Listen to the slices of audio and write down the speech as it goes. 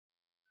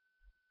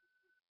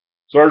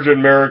Sergeant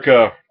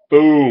America,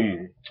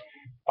 boom.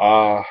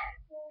 Uh,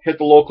 Hit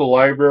the local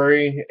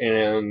library,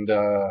 and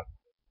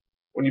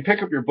when you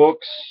pick up your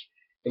books,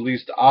 at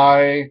least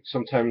I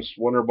sometimes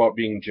wonder about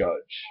being judged.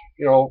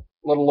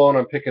 Let alone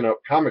I'm picking up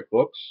comic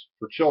books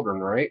for children,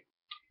 right?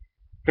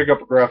 Pick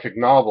up a graphic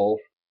novel,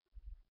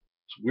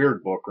 it's a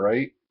weird book,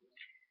 right?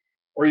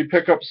 Or you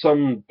pick up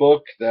some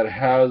book that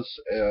has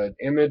an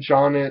image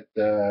on it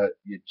that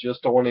you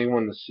just don't want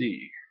anyone to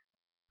see.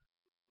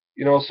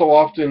 So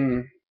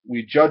often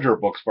we judge our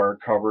books by our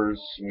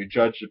covers, and we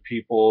judge the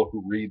people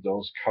who read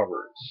those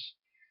covers.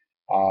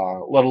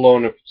 Let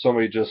alone if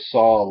somebody just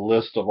saw a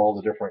list of all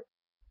the different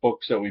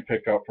books that we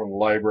pick up from the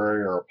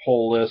library, or a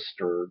pull list,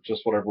 or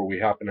just whatever we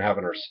happen to have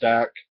in our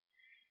stack.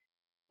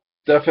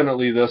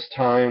 Definitely this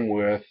time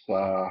with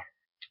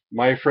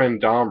My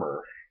Friend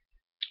Dahmer.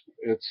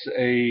 It's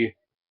a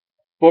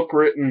book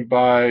written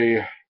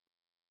by,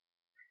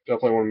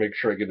 definitely want to make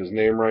sure I get his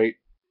name right,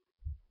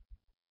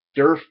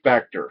 Derf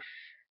Backderf.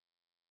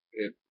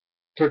 It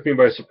took me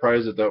by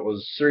surprise that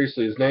was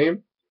seriously his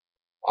name.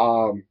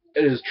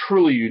 It is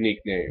truly a unique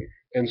name,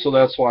 and so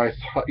that's why I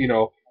thought,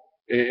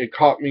 it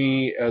caught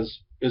me as,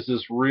 is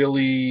this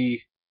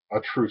really a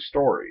true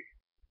story?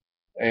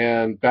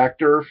 And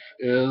Backderf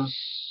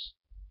is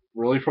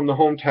really from the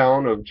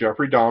hometown of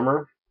Jeffrey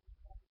Dahmer.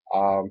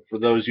 For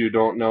those of you who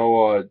don't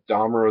know,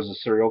 Dahmer was a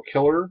serial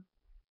killer,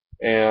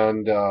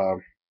 and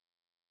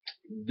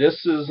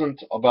this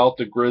isn't about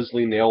the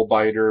grisly nail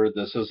biter.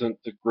 This isn't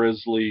the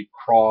grisly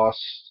cross.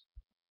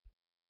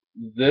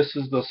 This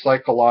is the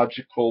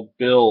psychological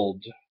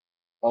build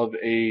of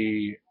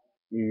a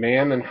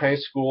man in high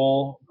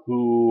school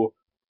who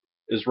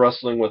is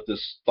wrestling with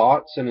his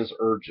thoughts and his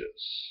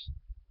urges.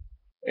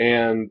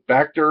 And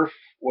Backderf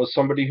was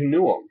somebody who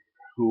knew him,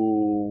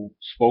 who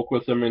spoke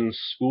with him in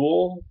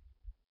school,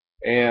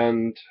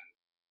 and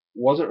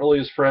wasn't really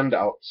his friend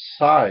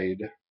outside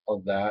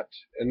of that.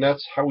 And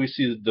that's how we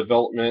see the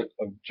development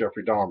of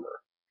Jeffrey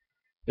Dahmer.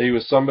 That he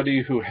was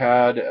somebody who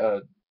had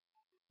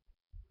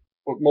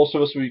what most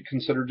of us would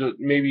consider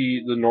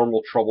maybe the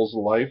normal troubles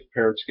of life,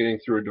 parents getting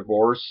through a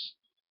divorce.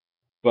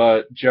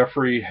 But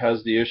Jeffrey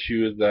has the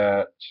issue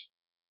that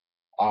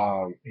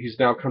he's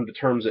now come to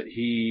terms that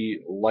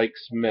he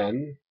likes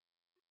men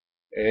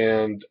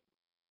and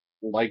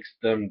likes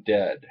them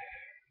dead.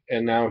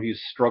 And now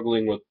he's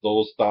struggling with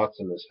those thoughts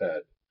in his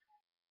head.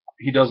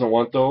 He doesn't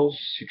want those.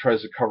 He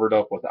tries to cover it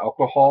up with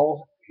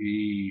alcohol.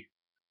 He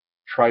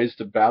tries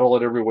to battle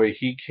it every way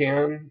he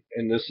can.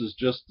 And this is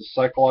just the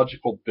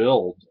psychological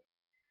build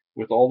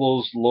with all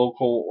those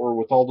local, or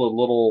with all the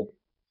little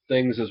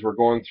things as we're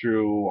going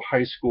through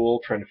high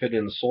school, trying to fit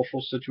in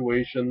social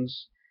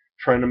situations,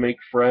 trying to make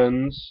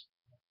friends,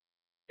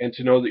 and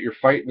to know that you're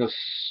fighting this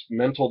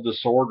mental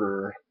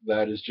disorder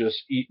that is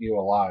just eating you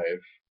alive.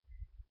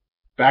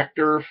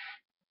 Backderf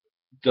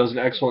does an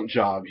excellent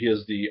job. He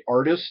is the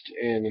artist,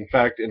 and in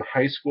fact, in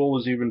high school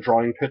was even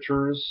drawing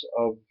pictures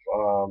of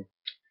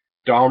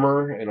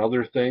Dahmer and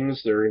other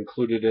things. They're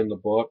included in the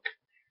book,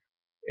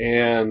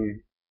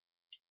 and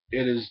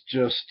it is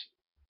just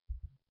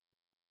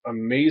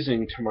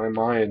amazing to my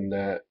mind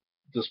that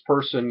this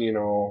person,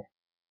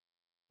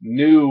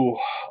 knew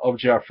of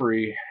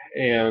Jeffrey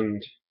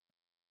and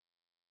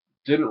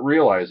didn't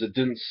realize it,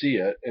 didn't see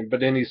it.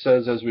 But then he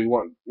says, as we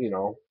want,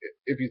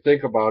 if you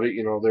think about it,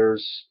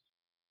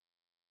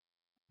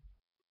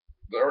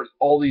 there are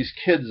all these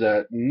kids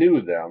that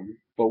knew them,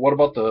 but what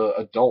about the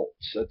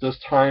adults? At this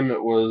time,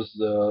 it was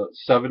the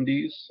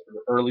 70s,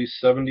 early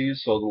 70s,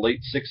 so the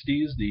late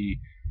 60s. The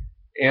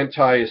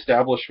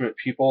anti-establishment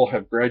people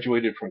have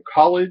graduated from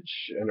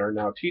college and are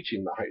now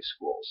teaching the high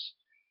schools.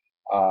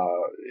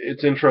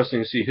 It's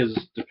interesting to see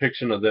his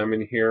depiction of them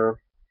in here,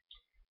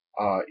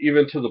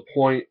 even to the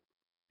point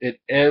it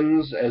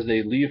ends as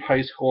they leave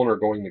high school and are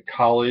going to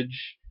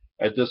college.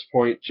 At this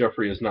point,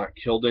 Jeffrey has not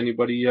killed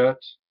anybody yet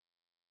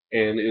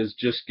and is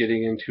just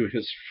getting into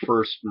his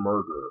first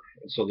murder.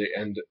 And so they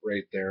end it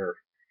right there.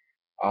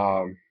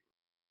 Um,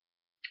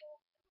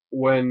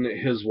 when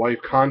his wife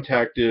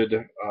contacted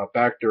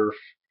Backderf,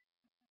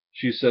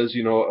 she says,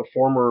 a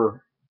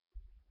former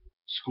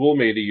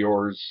schoolmate of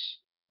yours,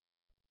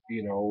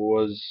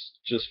 was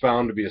just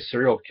found to be a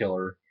serial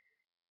killer.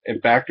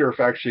 And Backderf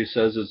actually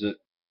says, is it,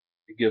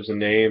 he gives a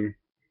name,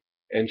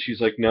 and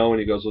she's like, no,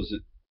 and he goes, was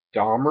it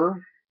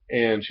Dahmer?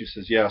 And she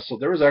says, yeah. So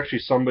there was actually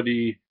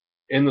somebody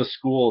in the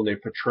school, and they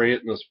portray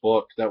it in this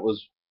book, that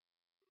was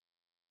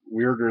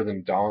weirder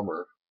than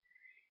Dahmer.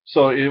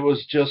 So it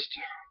was just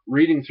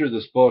reading through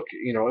this book,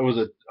 it was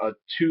a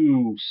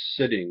two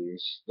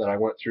sittings that I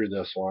went through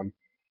this one.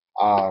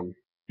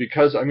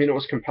 Because, it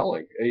was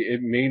compelling.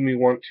 It made me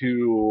want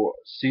to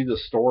see the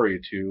story,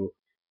 to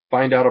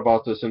find out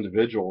about this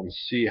individual and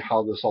see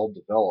how this all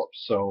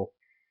develops. So,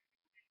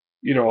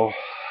 you know,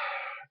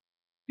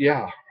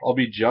 yeah, I'll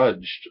be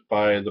judged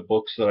by the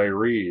books that I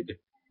read.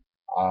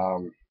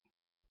 Um,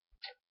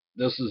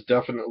 this is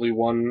definitely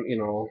one,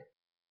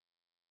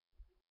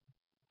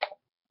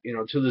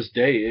 to this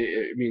day.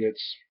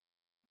 It's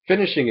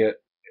finishing it.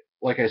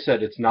 Like I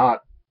said, it's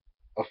not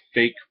a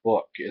fake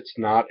book. It's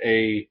not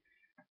a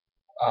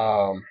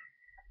Um,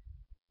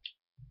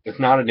 it's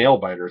not a nail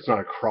biter. It's not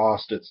a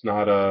cross. It's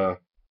not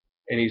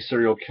any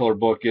serial killer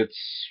book. It's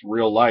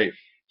real life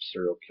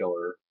serial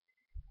killer.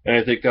 And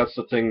I think that's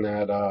the thing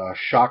that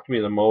shocked me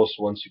the most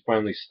once you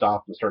finally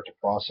stop and start to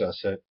process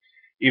it.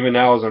 Even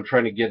now, as I'm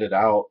trying to get it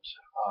out,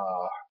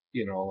 uh,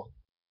 you know,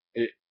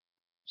 it,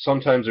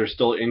 sometimes there's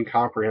still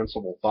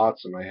incomprehensible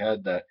thoughts in my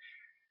head that,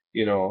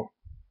 you know,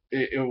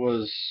 it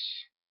was,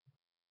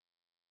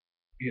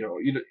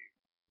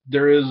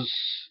 there is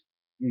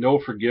no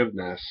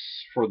forgiveness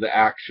for the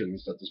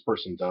actions that this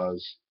person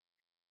does.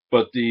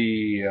 But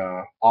the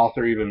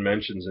author even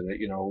mentions in it,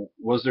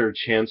 was there a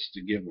chance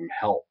to give them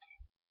help?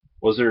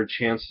 Was there a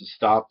chance to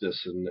stop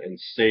this and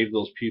save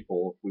those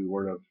people if we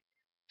would have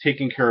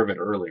taken care of it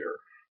earlier?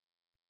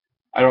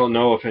 I don't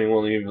know if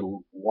anyone will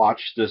even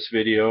watch this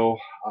video.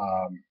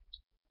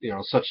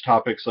 Such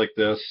topics like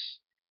this,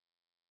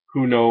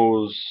 who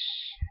knows,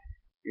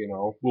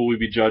 will we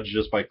be judged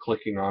just by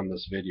clicking on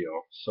this video?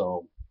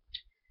 So,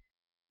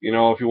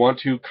 if you want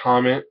to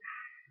comment,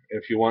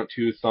 if you want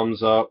to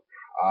thumbs up,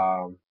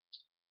 um,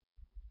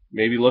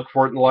 maybe look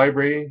for it in the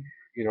library,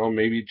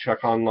 maybe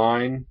check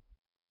online.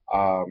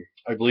 Um,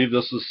 I believe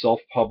this is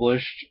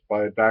self-published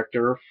by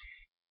Backderf,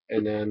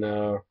 and then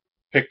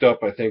picked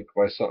up, I think,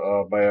 by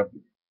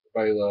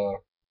the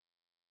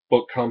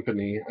book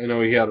company. I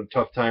know he had a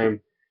tough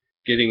time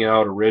getting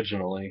out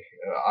originally.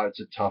 It's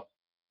a tough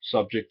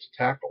subject to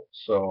tackle.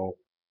 So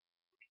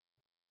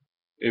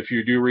if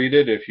you do read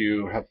it, if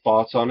you have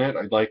thoughts on it,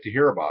 I'd like to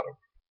hear about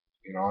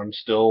them. I'm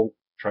still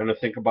trying to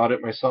think about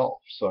it myself.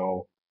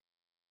 So,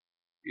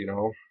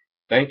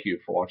 thank you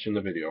for watching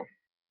the video.